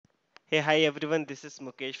Hey, hi everyone, this is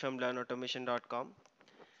Mukesh from learnautomation.com.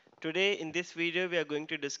 Today in this video we are going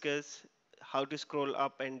to discuss how to scroll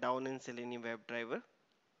up and down in Selenium WebDriver.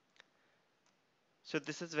 So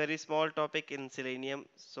this is very small topic in Selenium,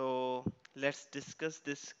 so let's discuss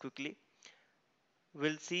this quickly.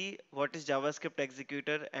 We'll see what is JavaScript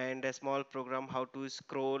executor and a small program how to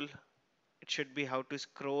scroll. It should be how to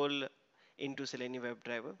scroll into Selenium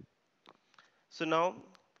WebDriver. So now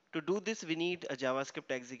to do this we need a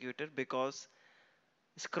JavaScript executor because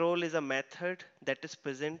scroll is a method that is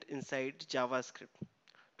present inside JavaScript.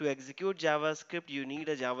 To execute JavaScript, you need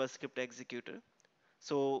a JavaScript executor.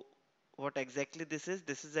 So what exactly this is?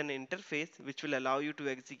 This is an interface which will allow you to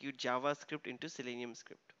execute JavaScript into Selenium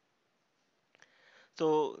script.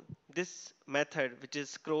 So this method, which is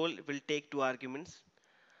scroll, will take two arguments.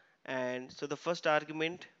 And so the first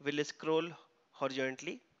argument will scroll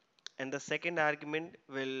horizontally and the second argument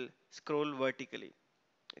will scroll vertically.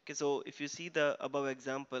 Okay, so if you see the above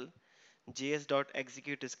example,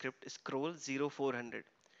 js.execute script scroll 0400.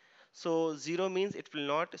 So 0 means it will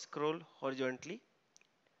not scroll horizontally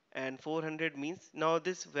and 400 means now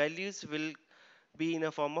this values will be in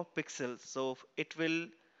a form of pixels. So it will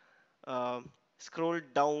uh, scroll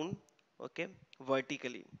down, okay,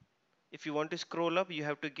 vertically. If you want to scroll up, you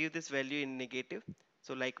have to give this value in negative.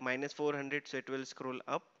 So like minus 400, so it will scroll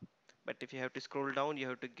up. But if you have to scroll down, you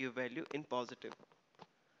have to give value in positive.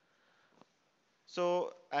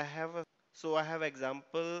 So I have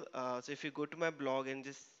example. So if you go to my blog and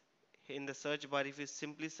just in the search bar, if you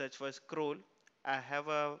simply search for scroll, I have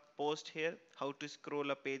a post here how to scroll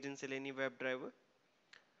a page in Selenium WebDriver.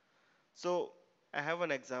 So I have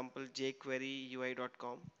an example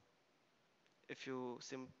jqueryui.com. If you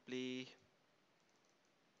simply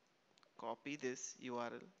copy this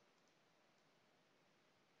URL,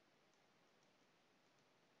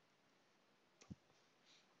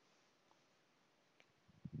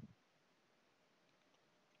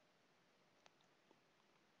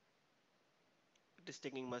 it is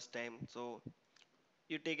taking much time. So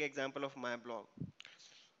you take example of my blog.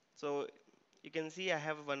 So you can see I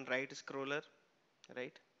have one right scroller,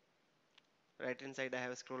 right? Right inside I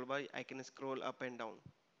have a scroll bar. I can scroll up and down.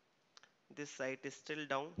 This site is still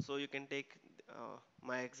down, so you can take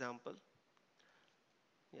my example.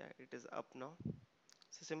 Yeah, it is up now.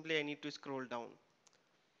 So simply I need to scroll down.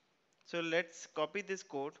 So let's copy this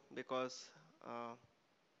code because uh,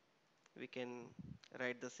 we can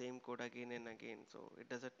write the same code again and again, so it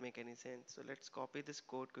doesn't make any sense. So let's copy this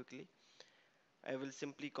code quickly. I will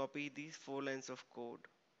simply copy these 4 lines of code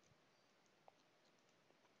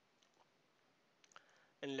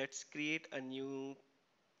and let's create a new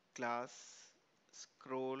class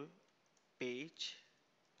scroll page,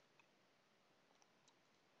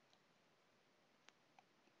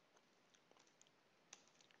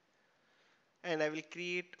 and I will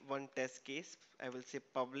create one test case. I will say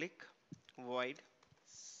public void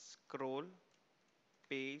scroll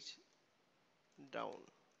page down,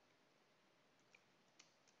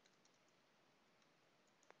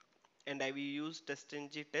 and I will use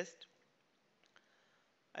testng test.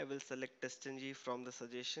 I will select testng from the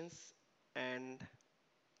suggestions and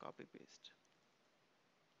copy paste.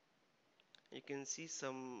 You can see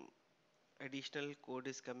some additional code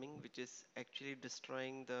is coming which is actually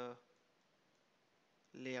destroying the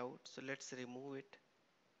layout. So let's remove it.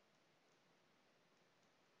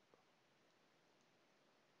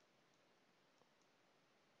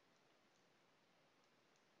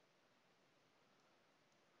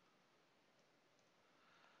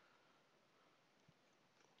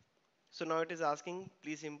 So now it is asking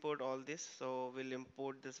please import all this. So we'll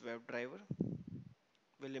import this WebDriver.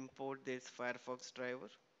 We'll import this Firefox driver.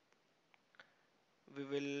 We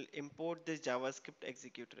will import this JavaScript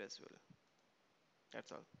executor as well.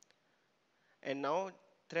 That's all. And now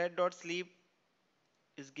thread.sleep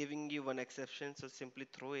is giving you one exception, so simply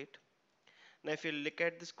throw it. Now if you look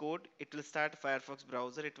at this code, it will start Firefox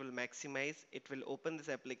browser, it will maximize, it will open this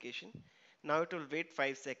application. Now it will wait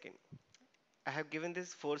 5 seconds. I have given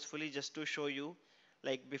this forcefully just to show you,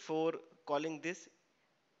 like before calling this,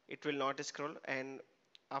 it will not scroll, and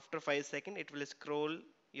after 5 seconds it will scroll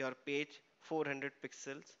your page 400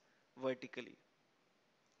 pixels vertically.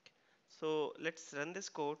 So let's run this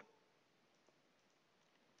code.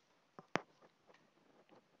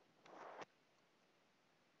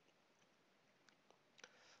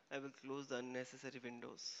 I will close the unnecessary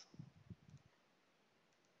windows.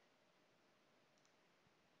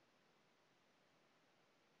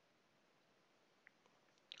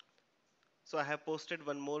 So I have posted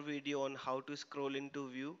one more video on how to scroll into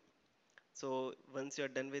view. So once you're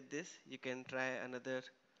done with this, you can try another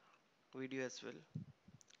video as well.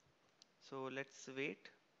 So let's wait.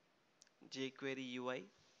 jQuery UI,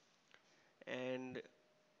 and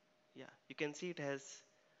yeah, you can see it has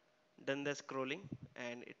done the scrolling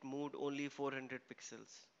and it moved only 400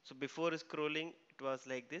 pixels. So before scrolling it was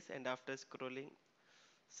like this, and after scrolling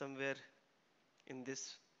somewhere in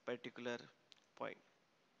this particular point.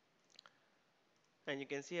 And you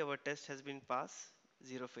can see our test has been passed,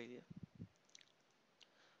 zero failure.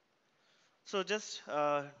 So just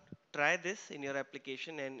try this in your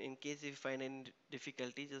application, and in case you find any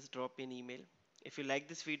difficulty, just drop me an email. If you like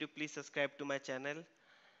this video, please subscribe to my channel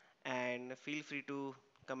and feel free to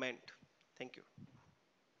comment. Thank you.